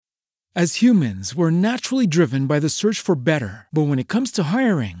As humans, we're naturally driven by the search for better. But when it comes to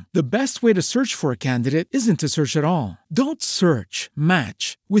hiring, the best way to search for a candidate isn't to search at all. Don't search,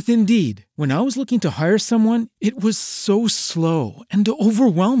 match with Indeed. When I was looking to hire someone, it was so slow and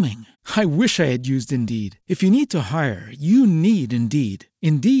overwhelming. I wish I had used Indeed. If you need to hire, you need Indeed.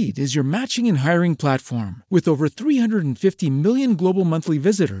 Indeed is your matching and hiring platform with over 350 million global monthly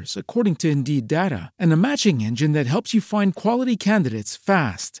visitors, according to Indeed data, and a matching engine that helps you find quality candidates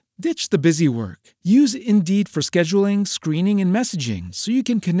fast. Ditch the busy work. Use Indeed for scheduling, screening, and messaging so you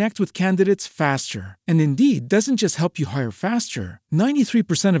can connect with candidates faster. And Indeed doesn't just help you hire faster.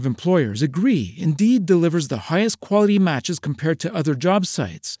 93% of employers agree Indeed delivers the highest quality matches compared to other job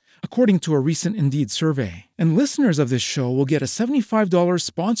sites, according to a recent Indeed survey. And listeners of this show will get a $75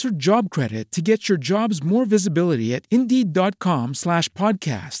 sponsored job credit to get your jobs more visibility at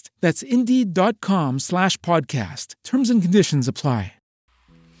Indeed.com/podcast. That's Indeed.com/podcast. Terms and conditions apply.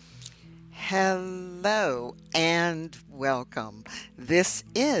 Hello and welcome. This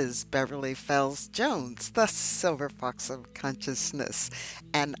is Beverly Fells Jones, the Silver Fox of Consciousness,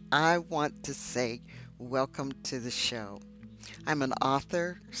 and I want to say welcome to the show. I'm an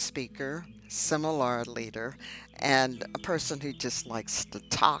author, speaker, seminar leader, and a person who just likes to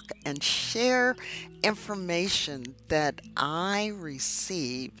talk and share information that I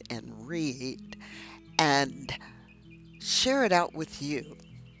receive and read and share it out with you.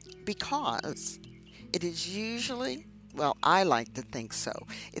 Because it is usually, well, I like to think so,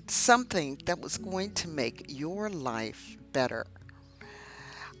 it's something that was going to make your life better.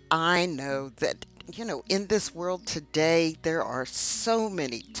 I know that, in this world today, there are so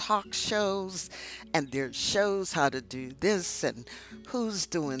many talk shows, and there's shows how to do this, and who's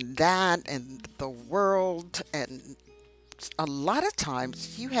doing that, and the world, and a lot of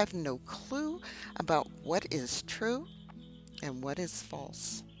times you have no clue about what is true and what is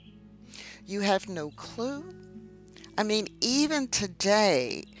false. You have no clue. I mean, even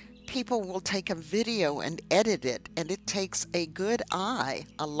today, people will take a video and edit it, and it takes a good eye,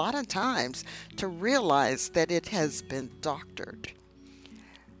 a lot of times, to realize that it has been doctored.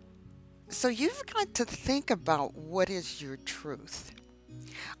 So you've got to think about what is your truth.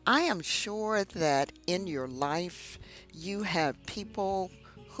 I am sure that in your life, you have people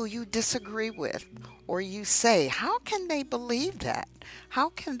who you disagree with, or you say, how can they believe that? How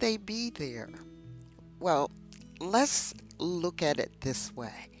can they be there? Well, let's look at it this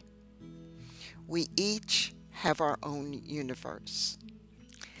way. We each have our own universe.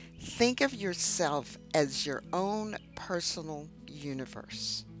 Think of yourself as your own personal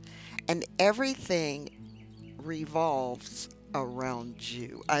universe, and everything revolves around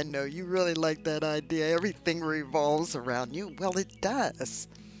you. I know you really like that idea. Everything revolves around you. Well, it does.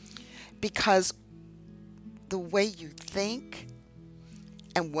 Because the way you think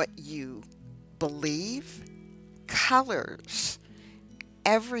and what you believe colors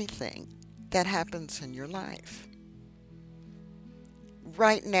everything that happens in your life.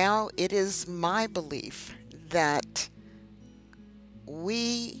 Right now, it is my belief that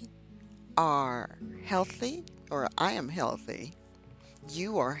we are healthy, or I am healthy,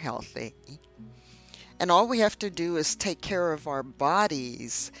 you are healthy, and all we have to do is take care of our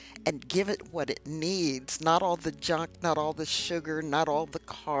bodies and give it what it needs. Not all the junk, not all the sugar, not all the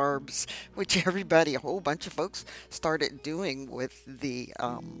carbs, which everybody, a whole bunch of folks started doing with the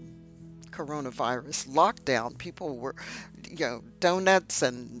coronavirus lockdown. People were, donuts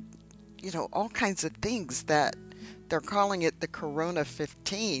and, all kinds of things that they're calling it the Corona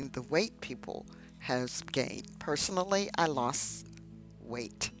 15, the weight people has gained. Personally, I lost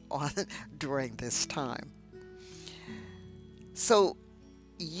weight during this time. So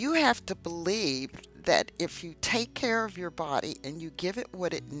you have to believe that if you take care of your body and you give it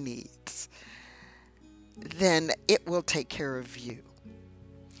what it needs, then it will take care of you.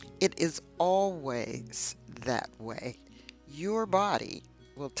 It is always that way. Your body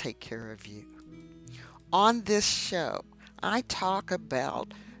will take care of you. On this show, I talk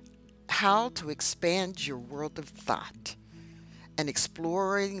about how to expand your world of thought and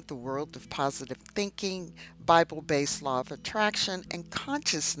exploring the world of positive thinking, Bible-based law of attraction, and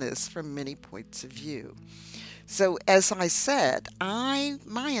consciousness from many points of view. So as I said, my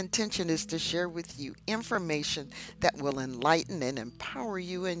intention is to share with you information that will enlighten and empower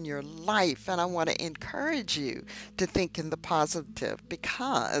you in your life. And I want to encourage you to think in the positive,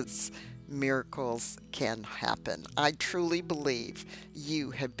 because miracles can happen. I truly believe you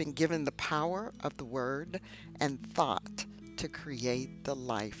have been given the power of the word and thought to create the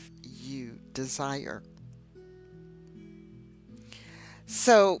life you desire.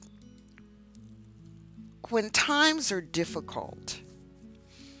 So, when times are difficult,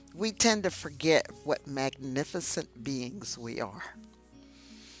 we tend to forget what magnificent beings we are.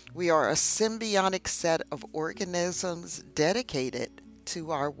 We are a symbiotic set of organisms dedicated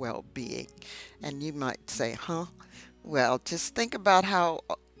to our well being. And you might say, huh? Well, just think about how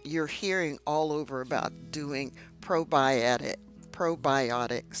you're hearing all over about doing probiotics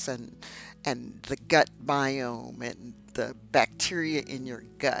and the gut biome and the bacteria in your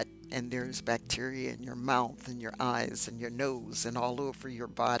gut. And there's bacteria in your mouth and your eyes and your nose and all over your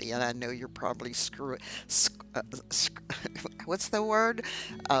body. And I know you're probably what's the word?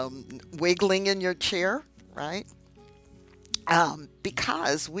 Wiggling in your chair, right?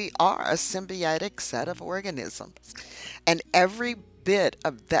 Because we are a symbiotic set of organisms. And every bit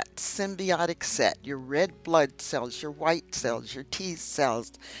of that symbiotic set, your red blood cells, your white cells, your T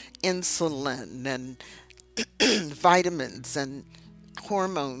cells, insulin and vitamins and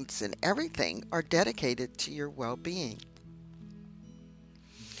hormones and everything are dedicated to your well being.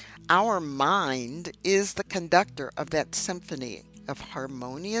 Our mind is the conductor of that symphony of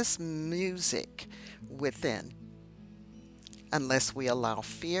harmonious music within, unless we allow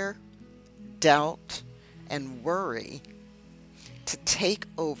fear, doubt, and worry to take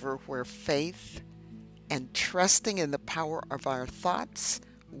over where faith and trusting in the power of our thoughts,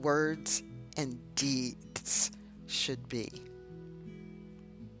 words, and deeds should be.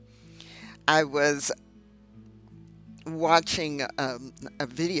 I was watching a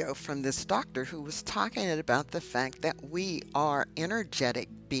video from this doctor who was talking about the fact that we are energetic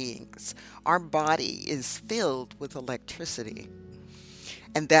beings. Our body is filled with electricity.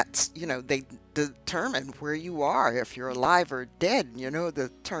 And that's, they determine where you are, if you're alive or dead.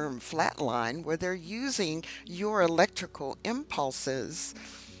 The term flatline, where they're using your electrical impulses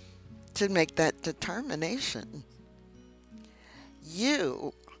to make that determination.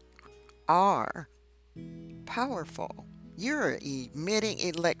 You are powerful. You're emitting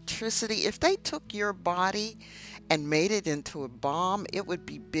electricity. If they took your body and made it into a bomb, it would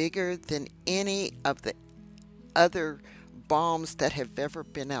be bigger than any of the other bombs that have ever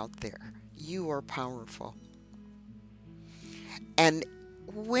been out there. You are powerful. And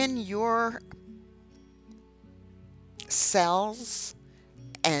when your cells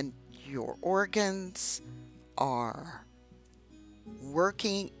and your organs are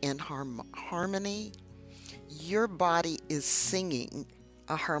working in harmony, your body is singing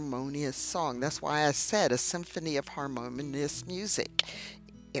a harmonious song. That's why I said a symphony of harmonious music.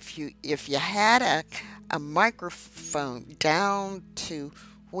 If you had a microphone down to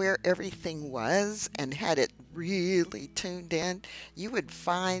where everything was and had it really tuned in, you would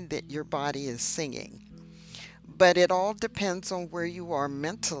find that your body is singing. But it all depends on where you are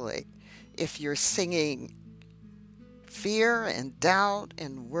mentally. If you're singing fear and doubt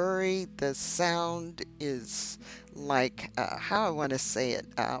and worry, the sound is like, how I want to say it,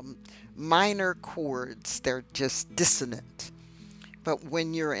 minor chords. They're just dissonant. But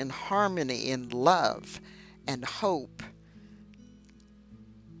when you're in harmony, in love and hope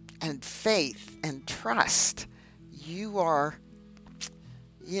and faith and trust, you are,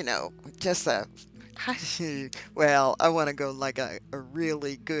 just well, I want to go like a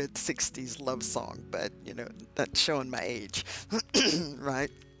really good 60s love song, but, that's showing my age, right?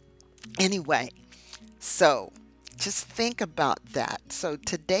 Anyway, so just think about that. So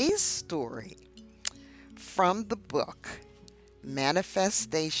today's story from the book,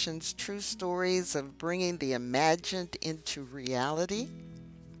 Manifestations, True Stories of Bringing the Imagined into Reality,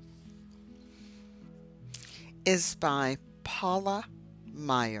 is by Paula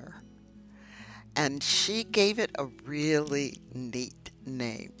Meyer. And she gave it a really neat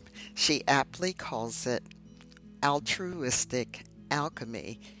name. She aptly calls it Altruistic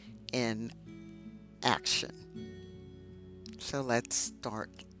Alchemy in Action. So let's start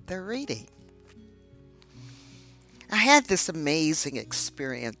the reading. I had this amazing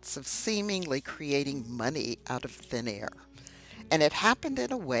experience of seemingly creating money out of thin air, and it happened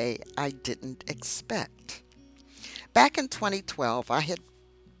in a way I didn't expect. Back in 2012, I had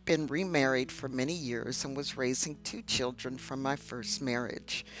been remarried for many years and was raising 2 children from my first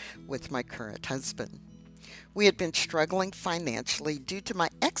marriage with my current husband. We had been struggling financially due to my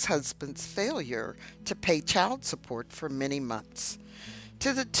ex-husband's failure to pay child support for many months,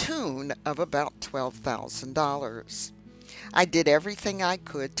 to the tune of about $12,000. I did everything I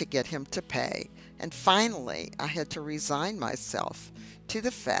could to get him to pay, and finally I had to resign myself to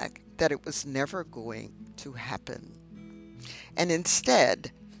the fact that it was never going to happen, and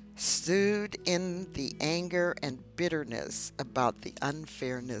instead stewed in the anger and bitterness about the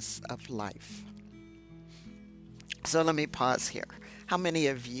unfairness of life. So let me pause here. How many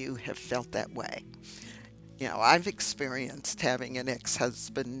of you have felt that way? I've experienced having an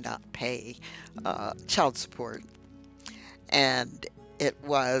ex-husband not pay child support, and it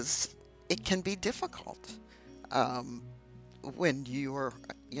was, it can be difficult um, when you're,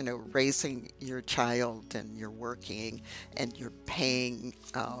 raising your child and you're working and you're paying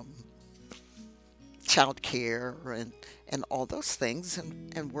child care and all those things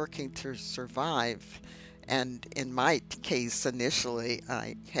and working to survive. And in my case, initially,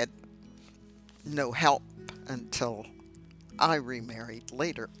 I had no help until I remarried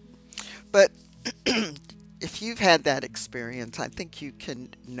later. But if you've had that experience, I think you can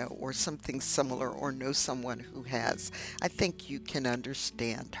know, or something similar, or know someone who has, I think you can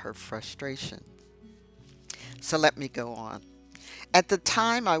understand her frustration. So let me go on. At the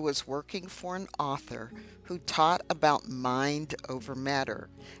time, I was working for an author who taught about mind over matter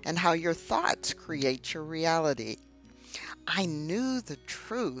and how your thoughts create your reality. I knew the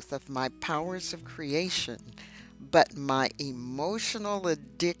truth of my powers of creation, but my emotional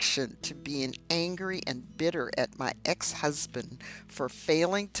addiction to being angry and bitter at my ex-husband for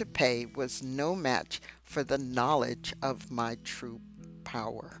failing to pay was no match for the knowledge of my true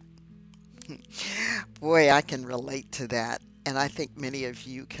power. Boy, I can relate to that. And I think many of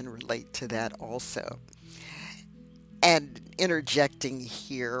you can relate to that also. And interjecting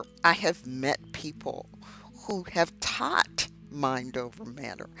here, I have met people who have taught mind over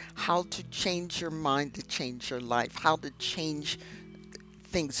matter, how to change your mind to change your life, how to change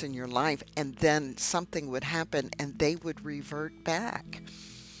things in your life, and then something would happen and they would revert back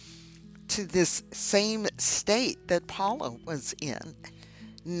to this same state that Paula was in,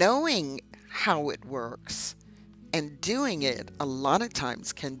 knowing how it works and doing it a lot of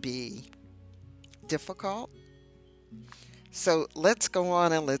times can be difficult. So let's go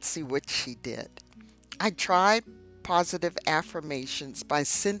on and let's see what she did. I tried positive affirmations by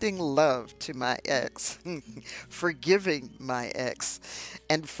sending love to my ex, forgiving my ex,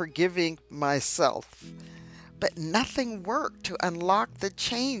 and forgiving myself. But nothing worked to unlock the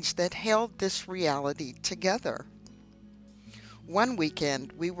change that held this reality together. One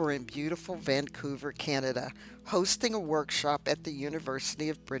weekend, we were in beautiful Vancouver, Canada, hosting a workshop at the University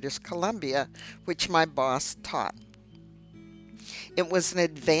of British Columbia, which my boss taught. It was an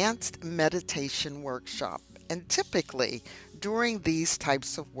advanced meditation workshop, and typically, during these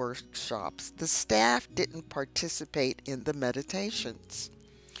types of workshops, the staff didn't participate in the meditations.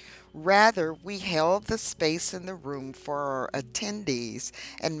 Rather, we held the space in the room for our attendees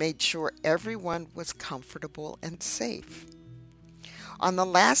and made sure everyone was comfortable and safe. On the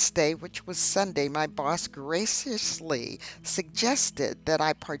last day, which was Sunday, my boss graciously suggested that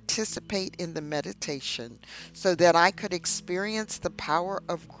I participate in the meditation so that I could experience the power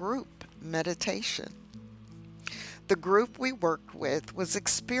of group meditation. The group we worked with was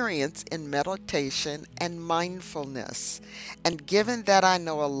experienced in meditation and mindfulness, and given that I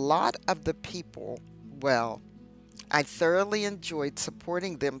know a lot of the people well, I thoroughly enjoyed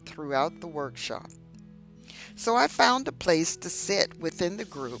supporting them throughout the workshop. So I found a place to sit within the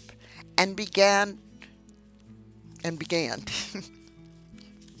group and began.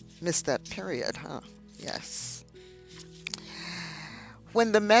 Missed that period, huh? Yes.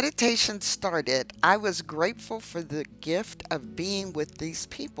 When the meditation started, I was grateful for the gift of being with these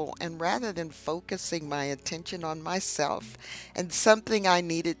people, and rather than focusing my attention on myself and something I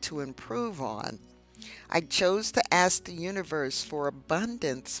needed to improve on, I chose to ask the universe for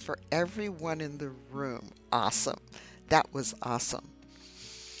abundance for everyone in the room. Awesome. That was awesome.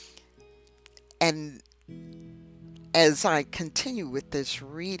 And as I continue with this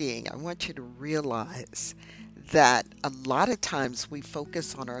reading, I want you to realize that a lot of times we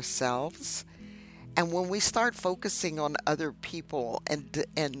focus on ourselves, and when we start focusing on other people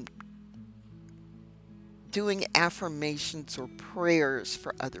and doing affirmations or prayers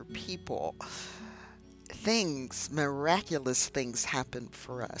for other people, miraculous things happen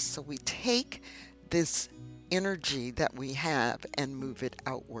for us. So we take this energy that we have and move it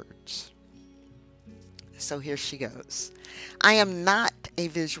outwards. So here she goes. I am not a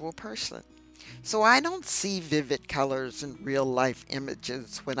visual person, so I don't see vivid colors and real life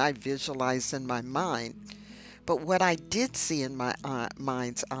images when I visualize in my mind. But what I did see in my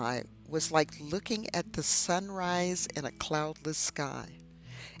mind's eye was like looking at the sunrise in a cloudless sky.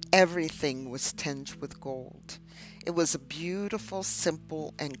 Everything was tinged with gold. It was a beautiful,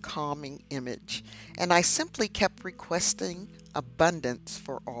 simple, and calming image, and I simply kept requesting abundance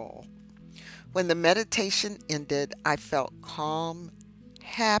for all. When the meditation ended, I felt calm,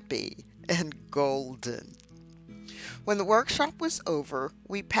 happy, and golden. When the workshop was over,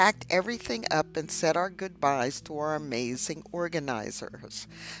 we packed everything up and said our goodbyes to our amazing organizers.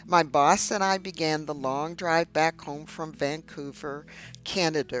 My boss and I began the long drive back home from Vancouver,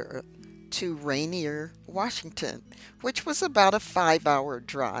 Canada, to Rainier, Washington, which was about a 5-hour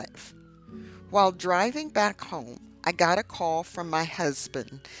drive. While driving back home, I got a call from my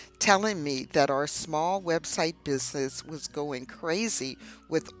husband telling me that our small website business was going crazy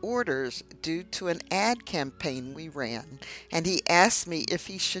with orders due to an ad campaign we ran, and he asked me if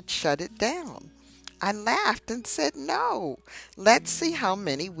he should shut it down. I laughed and said no. Let's see how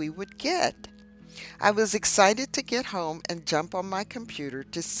many we would get. I was excited to get home and jump on my computer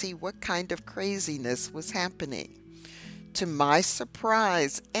to see what kind of craziness was happening. To my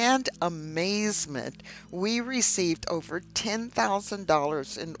surprise and amazement, we received over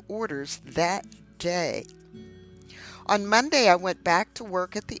 $10,000 in orders that day. On Monday, I went back to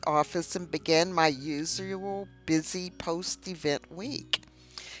work at the office and began my usual busy post-event week,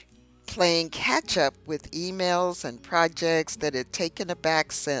 playing catch-up with emails and projects that had taken a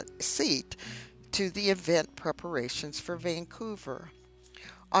back seat to the event preparations for Vancouver.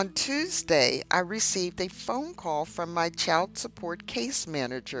 On Tuesday, I received a phone call from my child support case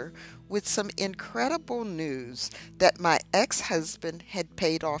manager with some incredible news that my ex-husband had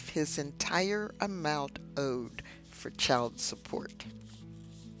paid off his entire amount owed for child support.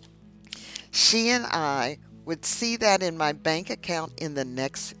 She and I would see that in my bank account in the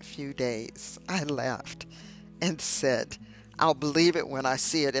next few days. I laughed and said, "I'll believe it when I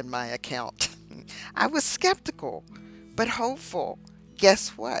see it in my account." I was skeptical, but hopeful. Guess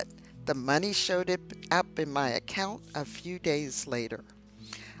what? The money showed up in my account a few days later.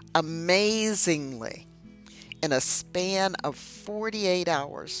 Amazingly, in a span of 48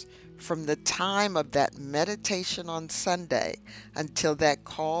 hours from the time of that meditation on Sunday until that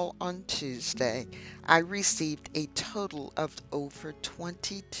call on Tuesday, I received a total of over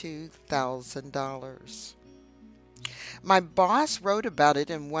 $22,000. My boss wrote about it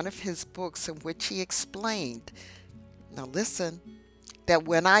in one of his books in which he explained, now listen, that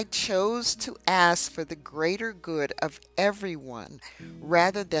when I chose to ask for the greater good of everyone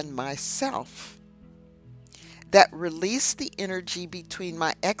rather than myself, that released the energy between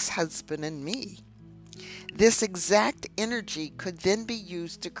my ex-husband and me. This exact energy could then be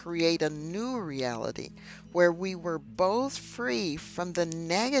used to create a new reality where we were both free from the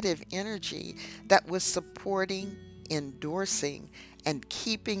negative energy that was supporting, endorsing, and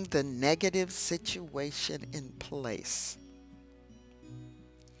keeping the negative situation in place.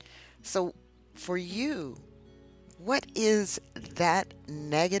 So for you, what is that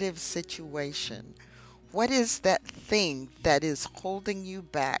negative situation? What is that thing that is holding you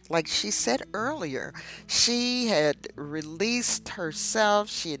back? Like she said earlier, she had released herself,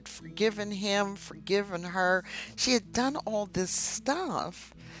 she had forgiven him, forgiven her. She had done all this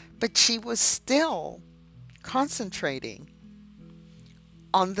stuff, but she was still concentrating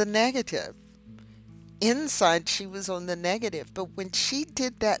on the negative. Inside, she was on the negative. But when she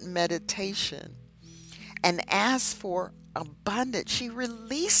did that meditation and asked for abundance, she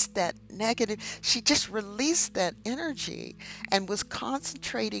released that negative. She just released that energy and was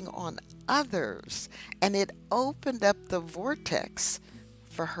concentrating on others. And it opened up the vortex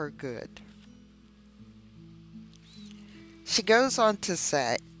for her good. She goes on to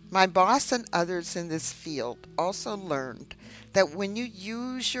say, my boss and others in this field also learned that when you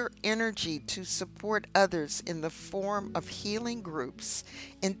use your energy to support others in the form of healing groups,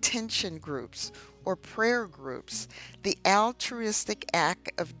 intention groups, or prayer groups, the altruistic act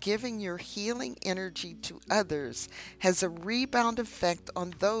of giving your healing energy to others has a rebound effect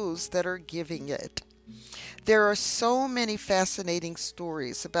on those that are giving it. There are so many fascinating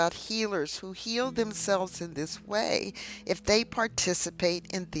stories about healers who heal themselves in this way if they participate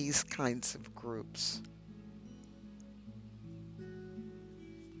in these kinds of groups.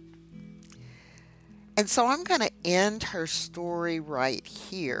 And so I'm going to end her story right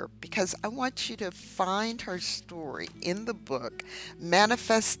here because I want you to find her story in the book,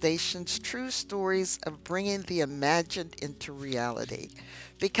 Manifestations, True Stories of Bringing the Imagined into Reality,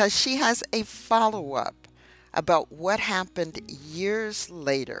 because she has a follow-up about what happened years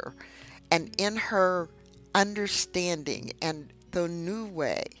later and in her understanding and the new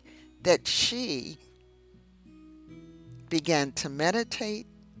way that she began to meditate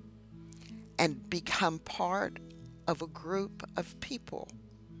and become part of a group of people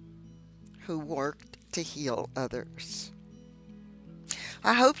who worked to heal others.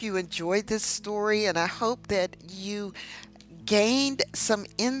 I hope you enjoyed this story, and I hope that you gained some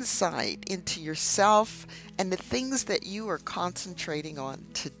insight into yourself and the things that you are concentrating on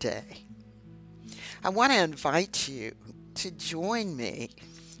today. I want to invite you to join me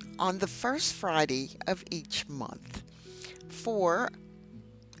on the first Friday of each month for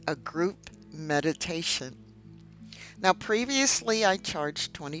a group meditation. Now, previously I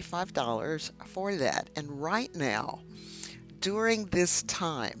charged $25 for that, and right now, during this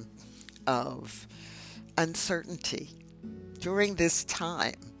time of uncertainty, during this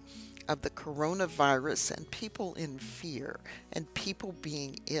time of the coronavirus and people in fear and people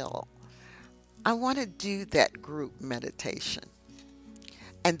being ill, I want to do that group meditation.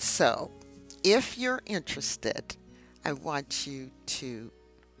 And so, if you're interested, I want you to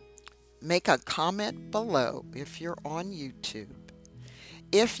make a comment below if you're on YouTube.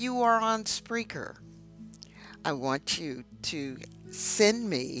 If you are on Spreaker, I want you to send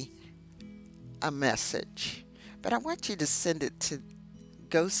me a message. But I want you to send it to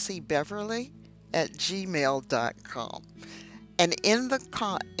goseebeverly@gmail.com. And in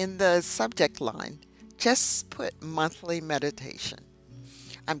the subject line, just put monthly meditation.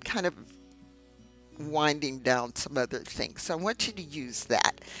 I'm kind of winding down some other things, so I want you to use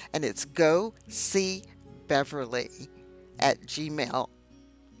that. And it's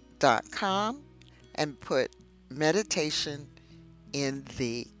goseebeverly@gmail.com and put meditation in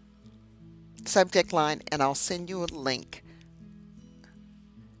the subject line, and I'll send you a link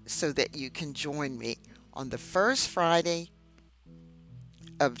so that you can join me on the first Friday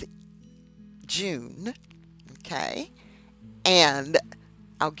of June, okay? And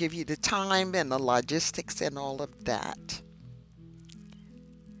I'll give you the time and the logistics and all of that.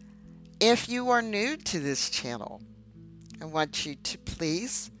 If you are new to this channel, I want you to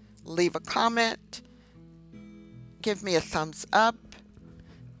please leave a comment, give me a thumbs up,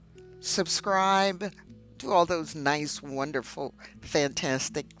 subscribe, do all those nice, wonderful,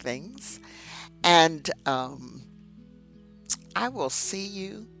 fantastic things. And I will see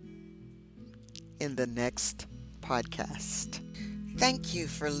you in the next podcast. Thank you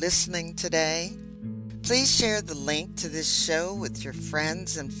for listening today. Please share the link to this show with your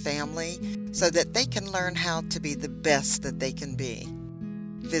friends and family so that they can learn how to be the best that they can be.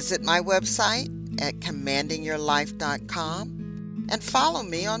 Visit my website at commandingyourlife.com and follow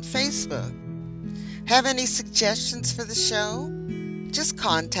me on Facebook. Have any suggestions for the show? Just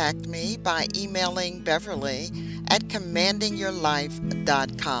contact me by emailing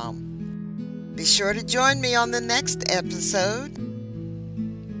beverly@commandingyourlife.com. Be sure to join me on the next episode.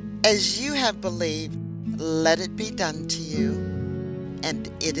 As you have believed, let it be done to you, and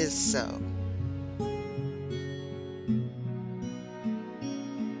it is so.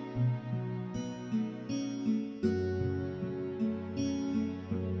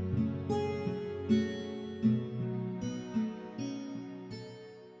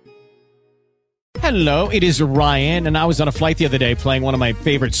 Hello, it is Ryan, and I was on a flight the other day playing one of my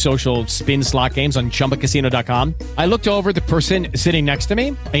favorite social spin slot games on ChumbaCasino.com. I looked over at the person sitting next to me,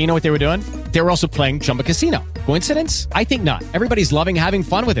 and you know what they were doing? They were also playing Chumba Casino. Coincidence? I think not. Everybody's loving having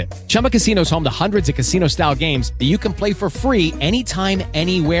fun with it. Chumba Casino is home to hundreds of casino-style games that you can play for free anytime,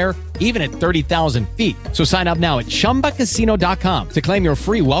 anywhere, even at 30,000 feet. So sign up now at ChumbaCasino.com to claim your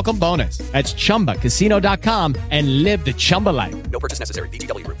free welcome bonus. That's ChumbaCasino.com and live the Chumba life. No purchase necessary.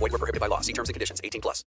 VGW Group. Void where prohibited by law. See terms and conditions. 18+.